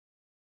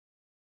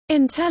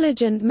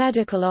Intelligent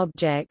Medical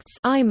Objects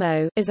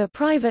 (IMO) is a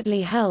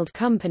privately held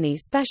company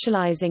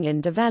specializing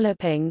in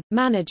developing,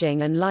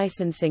 managing and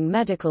licensing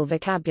medical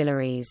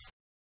vocabularies.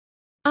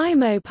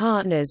 IMO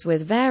partners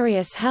with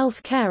various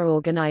health care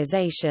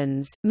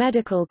organizations,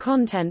 medical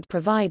content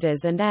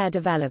providers and air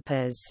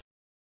developers.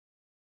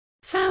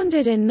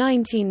 Founded in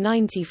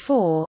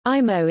 1994,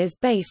 IMO is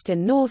based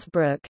in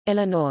Northbrook,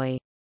 Illinois.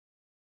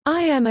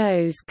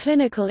 IMO's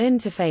clinical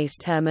interface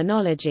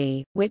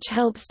terminology, which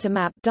helps to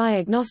map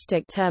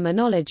diagnostic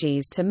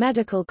terminologies to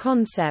medical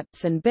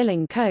concepts and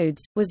billing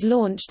codes, was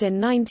launched in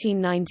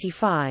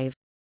 1995.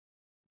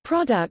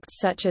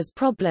 Products such as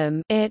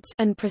Problem (IT)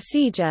 and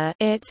Procedure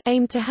 (IT)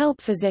 aim to help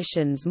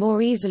physicians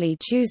more easily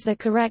choose the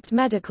correct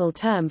medical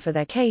term for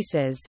their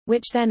cases,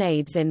 which then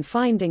aids in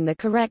finding the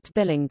correct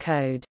billing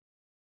code.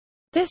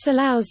 This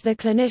allows the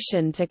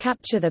clinician to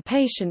capture the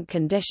patient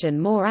condition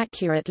more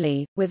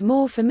accurately, with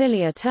more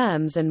familiar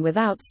terms and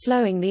without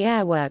slowing the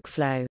air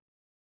workflow.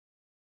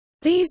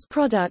 These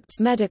products'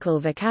 medical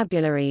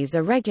vocabularies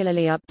are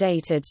regularly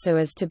updated so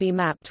as to be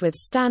mapped with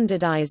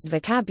standardized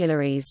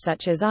vocabularies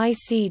such as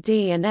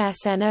ICD and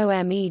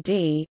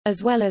SNOMED,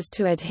 as well as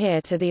to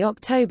adhere to the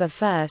October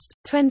 1,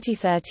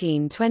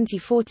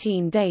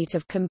 2013-2014 date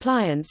of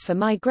compliance for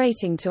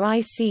migrating to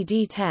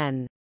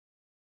ICD-10.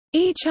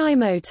 Each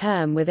IMO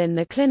term within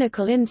the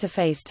clinical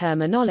interface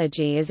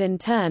terminology is in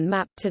turn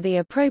mapped to the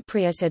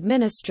appropriate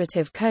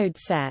administrative code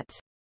set.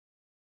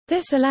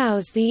 This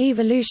allows the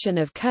evolution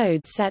of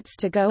code sets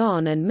to go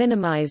on and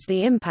minimize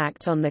the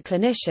impact on the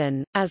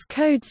clinician. As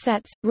code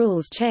sets,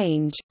 rules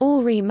change,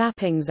 all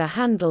remappings are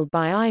handled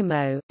by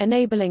IMO,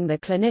 enabling the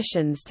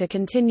clinicians to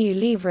continue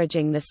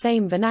leveraging the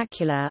same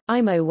vernacular.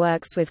 IMO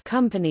works with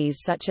companies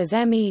such as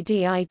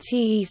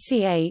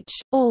MEDITECH,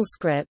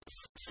 Allscripts,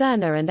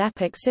 Cerner and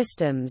Epic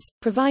Systems,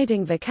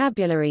 providing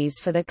vocabularies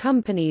for the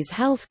company's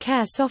health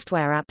care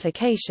software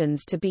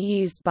applications to be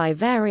used by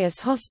various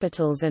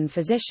hospitals and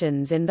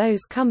physicians in those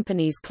companies'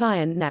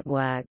 client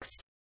networks.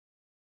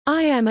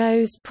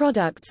 IMO's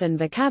products and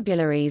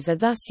vocabularies are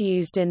thus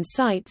used in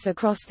sites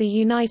across the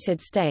United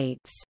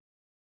States.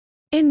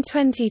 In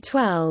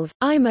 2012,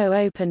 IMO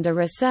opened a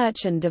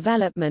research and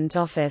development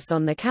office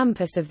on the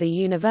campus of the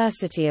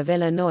University of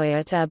Illinois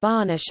at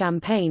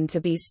Urbana-Champaign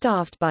to be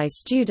staffed by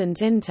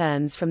student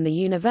interns from the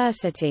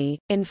university.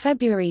 In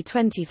February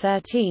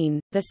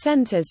 2013, the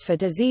Centers for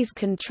Disease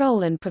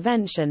Control and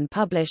Prevention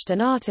published an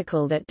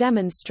article that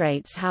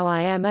demonstrates how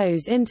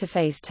IMO's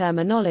interface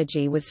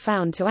terminology was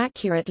found to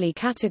accurately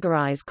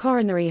categorize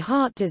coronary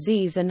heart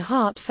disease and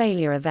heart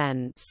failure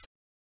events.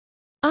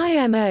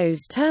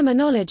 IMO's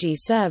terminology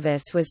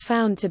service was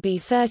found to be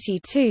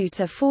 32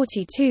 to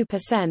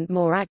 42%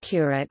 more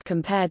accurate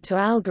compared to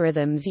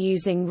algorithms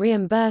using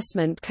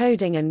reimbursement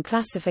coding and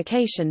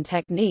classification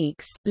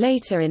techniques.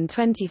 Later in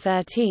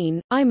 2013,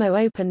 IMO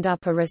opened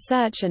up a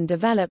research and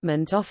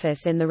development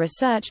office in the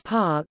Research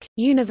Park,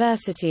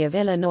 University of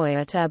Illinois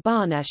at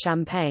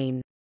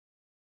Urbana-Champaign.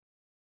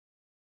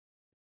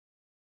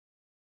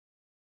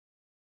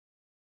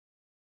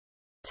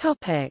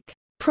 Topic: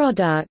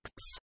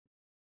 Products.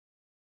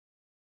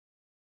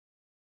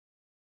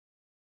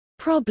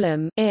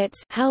 Problem (IT)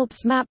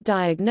 helps map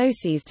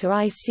diagnoses to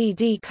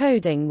ICD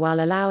coding while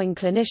allowing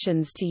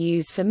clinicians to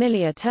use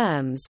familiar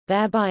terms,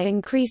 thereby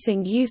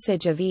increasing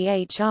usage of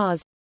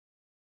EHRs.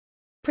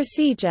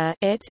 Procedure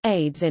 (IT)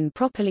 aids in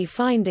properly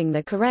finding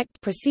the correct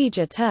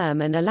procedure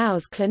term and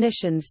allows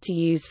clinicians to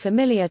use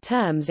familiar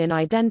terms in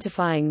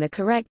identifying the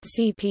correct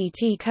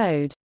CPT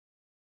code.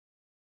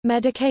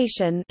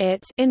 Medication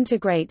 (IT)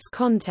 integrates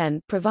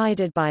content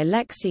provided by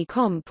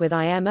LexiComp with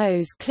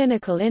IMO's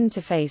clinical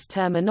interface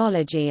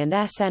terminology and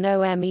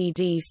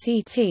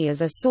SNOMED-CT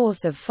as a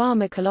source of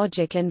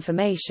pharmacologic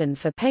information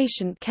for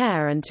patient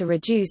care and to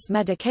reduce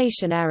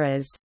medication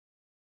errors.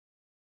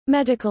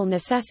 Medical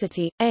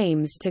necessity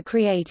aims to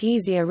create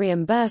easier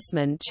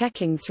reimbursement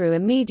checking through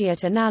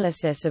immediate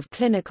analysis of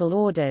clinical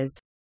orders.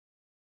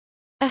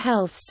 A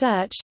health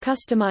search,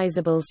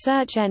 customizable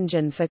search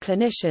engine for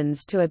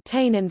clinicians to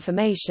obtain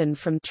information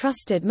from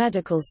trusted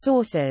medical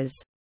sources.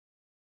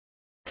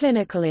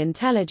 Clinical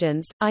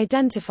intelligence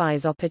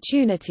identifies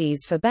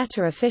opportunities for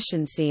better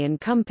efficiency in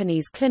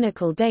companies'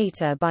 clinical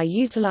data by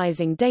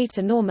utilizing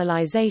data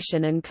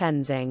normalization and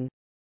cleansing.